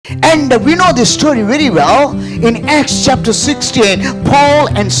And we know this story very well. In Acts chapter 16, Paul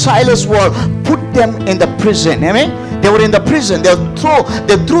and Silas were put them in the prison. Amen. They were in the prison. They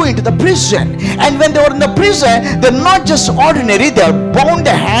threw into the prison. And when they were in the prison, they're not just ordinary. They are bound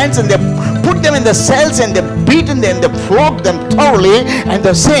their hands and they put them in the cells and they beaten them, they flogged them thoroughly, and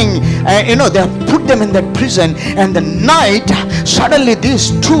they're saying, they put them in that prison. And the night, suddenly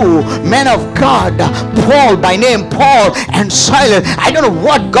these two men of God, Paul by name, Paul and Silas, I don't know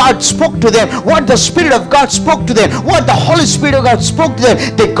what God spoke to them, what the Spirit of God spoke to them, what the Holy Spirit of God spoke to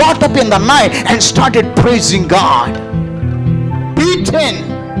them. They got up in the night and started praising God. Beaten.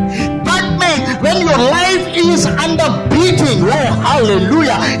 That means when your life is under beating, oh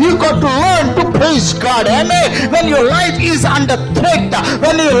hallelujah, you got to learn to praise God. Amen. When your life is under threat,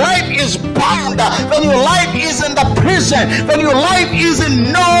 when your life is bound, when your life is in the prison, when your life is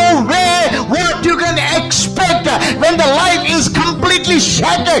in no way what you can expect, when the life is completely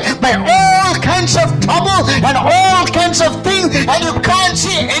shattered by all kinds of trouble and all kinds of things, and you can't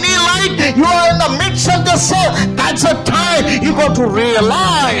see any light, you are in the midst of the cell. That's a time you got to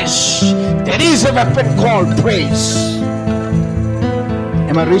realize there is a weapon called praise.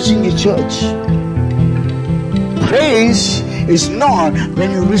 Am I reaching a church? Praise is not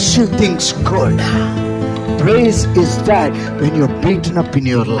when you receive things good. Praise is that when you're beaten up in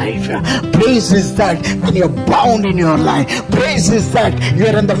your life. Praise is that when you're bound in your life. Praise is that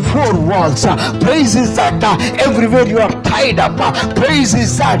you're in the four walls. Praise is that everywhere you are tied up. Praise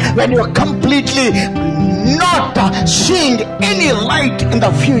is that when you're completely not seeing any light in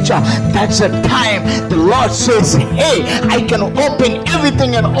the future. That's the time the Lord says, hey, I can open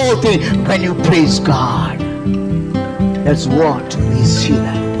everything and all things when you praise God. That's what we see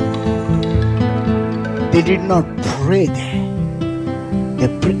that. They did not pray there. They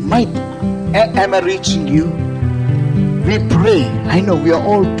am I reaching you? We pray. I know we are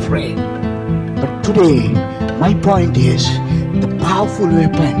all praying. But today, my point is, the powerful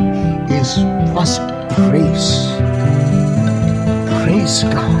weapon is first praise. Praise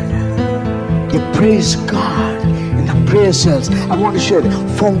God. They praise God in the prayer cells. I want to show you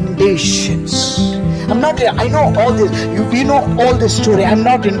the foundations. I know all this. We know all this story. I'm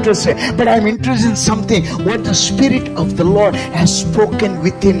not interested, but I'm interested in something what the Spirit of the Lord has spoken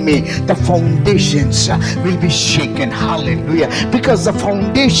within me. The foundations will be shaken. Hallelujah. Because the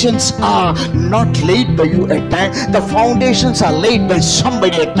foundations are not laid by you at time. The foundations are laid by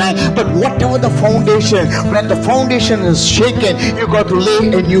somebody at time. But whatever the foundation, when the foundation is shaken, you got to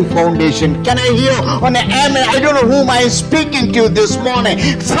lay a new foundation. Can I hear on the amen? I don't know whom I am speaking to this morning.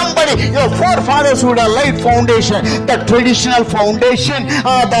 Somebody, your forefathers would have laid foundation, the traditional foundation,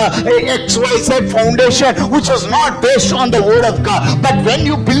 the XYZ foundation, which was not based on the word of God. But when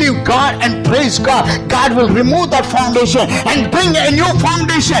you believe God and praise God, God will remove that foundation and bring a new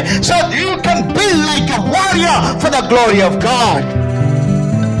foundation so you can build like a warrior for the glory of God.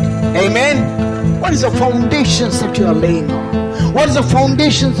 Amen. What is the foundations that you are laying on? What is the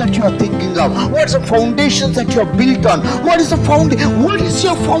foundations that you are thinking of? What is the foundations that you are built on? What is the foundation? What is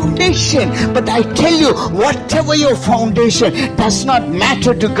your foundation? But I tell you, whatever your foundation does not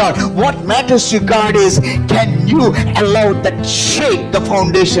matter to God. What matters to God is, can you allow that shake the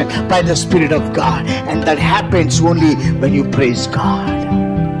foundation by the Spirit of God? And that happens only when you praise God.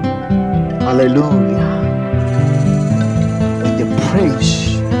 Hallelujah. When they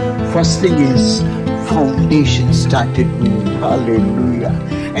praise, first thing is foundation started moving. Hallelujah.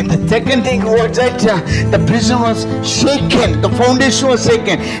 And the second thing was that the prison was shaken, the foundation was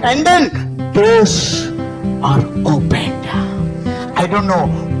shaken, and then doors are opened. I don't know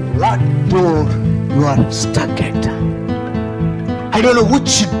what door you are stuck at. I don't know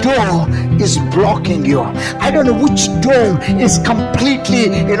which door is blocking you. I don't know which door is completely,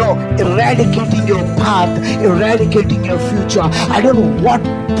 eradicating your path, eradicating your future. I don't know what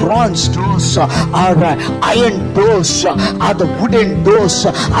bronze doors are iron doors, are the wooden doors,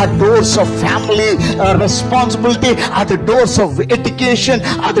 are doors of family responsibility, are the doors of education,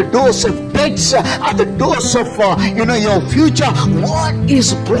 are the doors of debts, are the doors of your future. What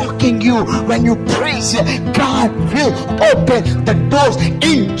is blocking you? When you praise, God will open the doors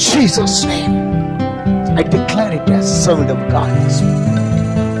in Jesus' name. I declare it as a servant of God.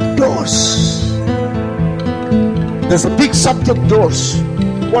 Doors. There's a big subject, doors.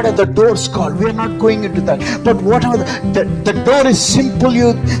 What are the doors called? We are not going into that. But whatever the door is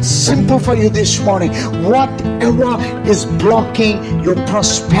simple for you this morning. Whatever is blocking your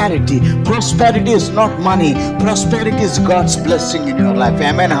prosperity. Prosperity is not money. Prosperity is God's blessing in your life.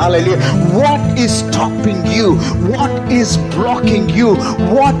 Amen. Hallelujah. What is stopping you? What is blocking you?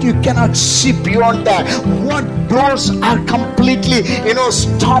 What you cannot see beyond that? What doors are completely,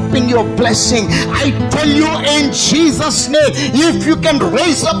 stopping your blessing, I tell you in Jesus' name, if you can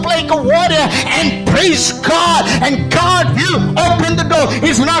raise up like a warrior and praise God, and God will open the door.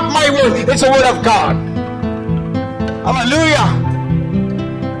 It's not my word, it's the word of God. Hallelujah.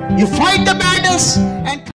 You fight the battles and